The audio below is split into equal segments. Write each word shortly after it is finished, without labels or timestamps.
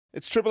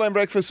It's Triple M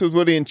Breakfast with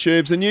Woody and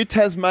Tubes. A new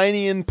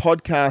Tasmanian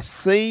podcast,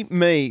 See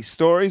Me,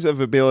 Stories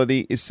of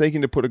Ability, is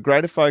seeking to put a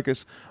greater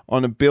focus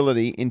on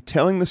ability in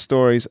telling the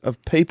stories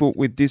of people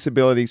with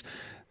disabilities.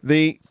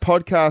 The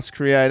podcast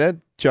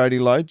creator, Jody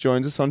Lowe,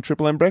 joins us on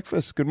Triple M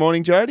Breakfast. Good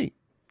morning, Jody.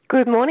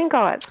 Good morning,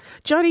 guys.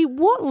 Jody,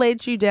 what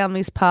led you down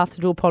this path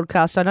to do a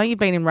podcast? I know you've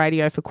been in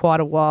radio for quite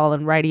a while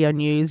and radio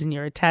news and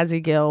you're a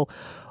Tassie girl.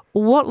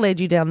 What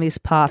led you down this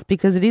path?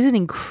 Because it is an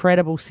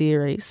incredible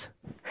series.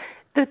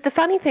 The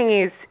funny thing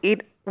is,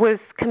 it was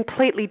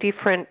completely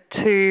different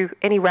to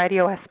any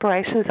radio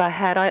aspirations I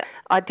had.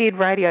 I did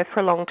radio for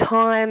a long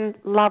time,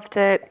 loved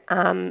it,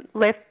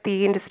 left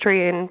the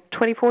industry in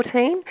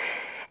 2014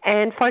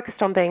 and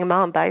focused on being a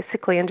mum,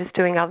 basically, and just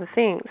doing other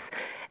things.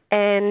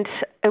 And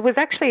it was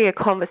actually a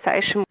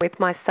conversation with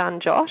my son,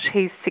 Josh.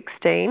 He's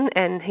 16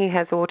 and he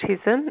has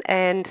autism.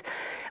 And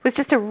it was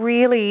just a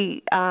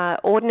really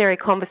ordinary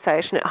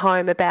conversation at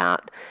home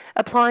about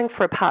applying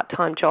for a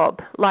part-time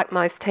job. Like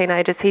most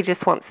teenagers, he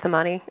just wants the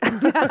money.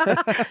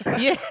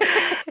 Yeah.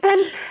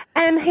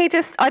 And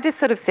I just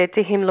sort of said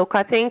to him, look,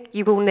 I think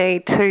you will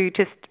need to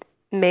just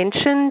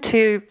mention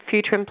to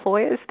future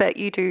employers that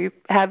you do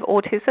have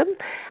autism.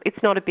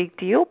 It's not a big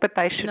deal, but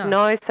they should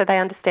know so they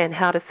understand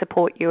how to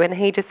support you. And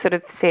he just sort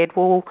of said,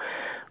 well,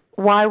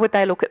 why would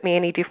they look at me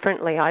any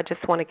differently? I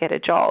just want to get a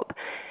job.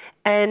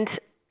 And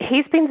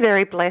he's been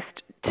very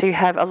blessed to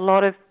have a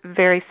lot of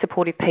very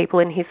supportive people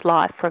in his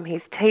life, from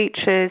his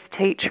teachers,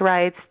 teacher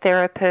aides,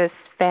 therapists,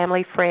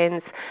 family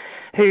friends,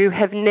 who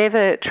have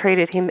never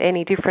treated him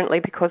any differently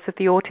because of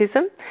the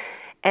autism,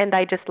 and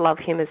they just love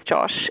him as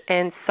Josh.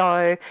 And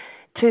so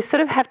to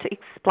sort of have to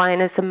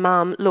explain as a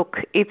mum, look,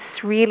 it's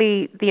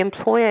really the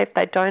employer, if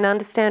they don't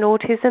understand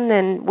autism,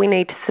 then we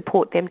need to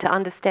support them to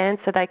understand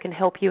so they can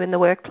help you in the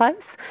workplace.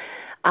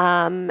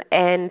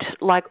 And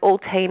like all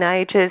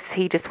teenagers,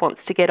 he just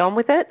wants to get on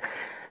with it.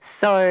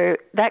 So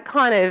that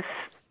kind of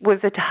was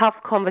a tough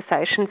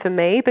conversation for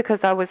me, because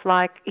I was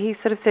like, he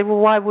sort of said, well,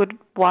 why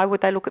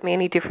would they look at me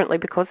any differently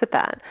because of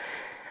that?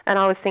 And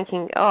I was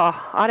thinking,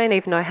 I don't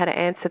even know how to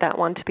answer that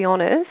one, to be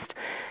honest.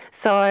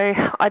 So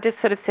I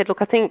just sort of said, look,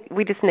 I think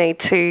we just need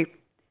to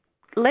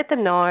let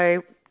them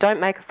know, don't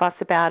make a fuss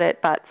about it,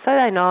 but so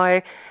they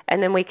know,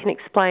 and then we can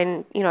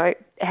explain,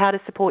 how to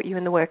support you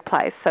in the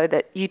workplace so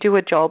that you do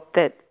a job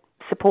that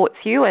supports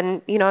you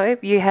and,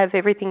 you have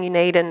everything you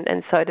need,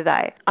 and so do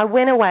they. I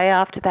went away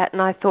after that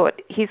and I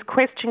thought his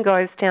question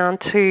goes down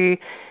to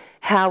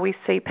how we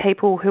see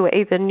people who are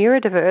either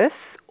neurodiverse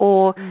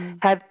or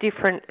have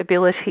different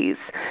abilities.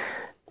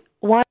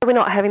 Why are we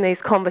not having these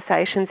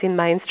conversations in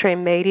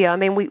mainstream media? I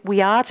mean,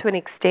 we are to an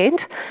extent,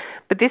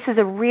 but this is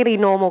a really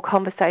normal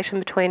conversation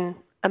between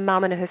a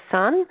mum and her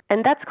son,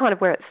 and that's kind of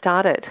where it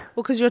started.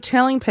 Well, because you're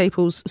telling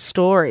people's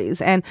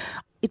stories, and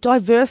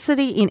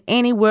diversity in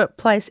any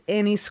workplace,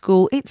 any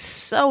school, it's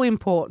so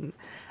important.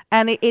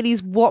 And it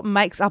is what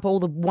makes up all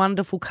the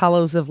wonderful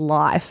colours of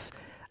life.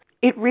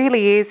 It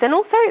really is. And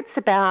also it's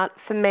about,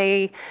 for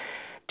me,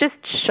 just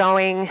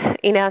showing,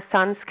 in our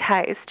son's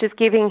case, just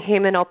giving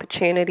him an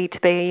opportunity to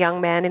be a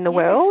young man in the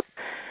world.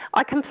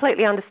 I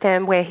completely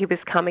understand where he was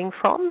coming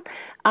from,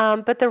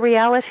 but the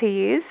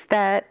reality is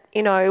that,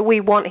 we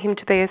want him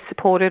to be as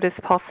supported as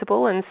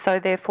possible, and so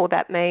therefore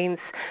that means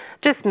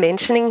just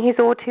mentioning his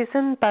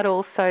autism, but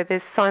also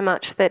there's so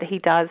much that he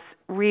does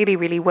really,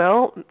 really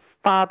well,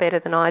 far better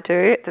than I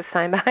do at the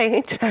same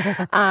age.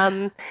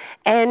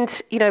 And,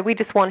 we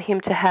just want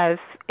him to have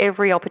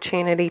every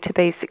opportunity to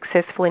be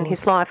successful in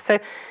his life. So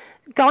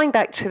going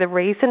back to the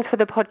reason for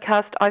the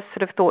podcast, I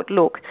sort of thought,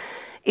 look,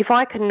 if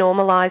I can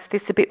normalise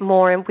this a bit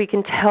more and we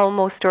can tell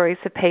more stories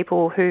of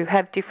people who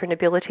have different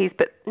abilities,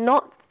 but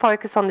not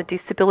focus on the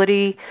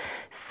disability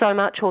so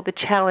much or the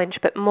challenge,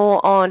 but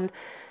more on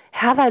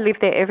how they live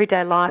their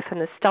everyday life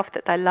and the stuff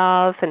that they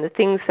love and the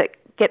things that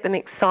get them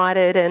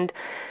excited, and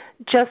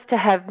just to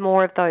have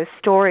more of those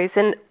stories.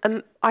 And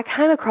I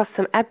came across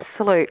some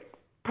absolute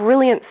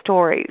brilliant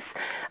stories.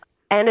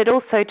 And it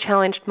also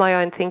challenged my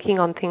own thinking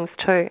on things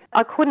too.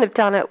 I couldn't have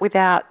done it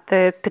without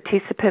the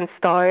participants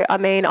though. I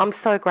mean, I'm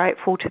so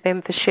grateful to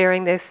them for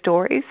sharing their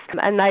stories,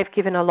 and they've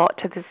given a lot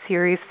to the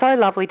series. So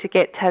lovely to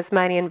get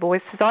Tasmanian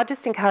voices. I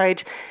just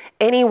encourage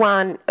any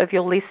one of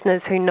your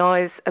listeners who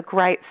knows a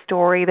great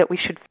story that we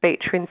should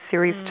feature in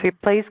series 2,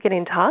 please get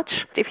in touch.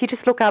 If you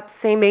just look up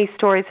See Me,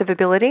 Stories of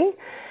Ability,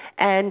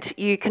 and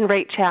you can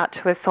reach out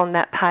to us on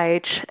that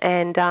page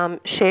and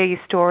share your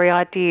story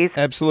ideas.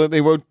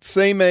 Absolutely. Well,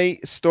 See Me,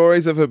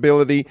 Stories of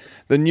Ability,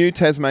 the new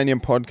Tasmanian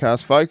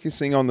podcast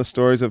focusing on the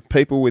stories of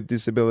people with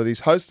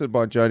disabilities, hosted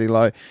by Jody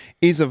Lowe,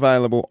 is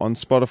available on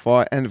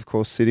Spotify and, of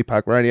course, City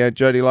Park Radio.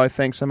 Jody Lowe,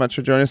 thanks so much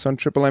for joining us on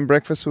Triple M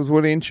Breakfast with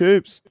Woody and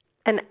Tubes.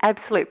 An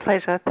absolute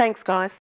pleasure. Thanks, guys.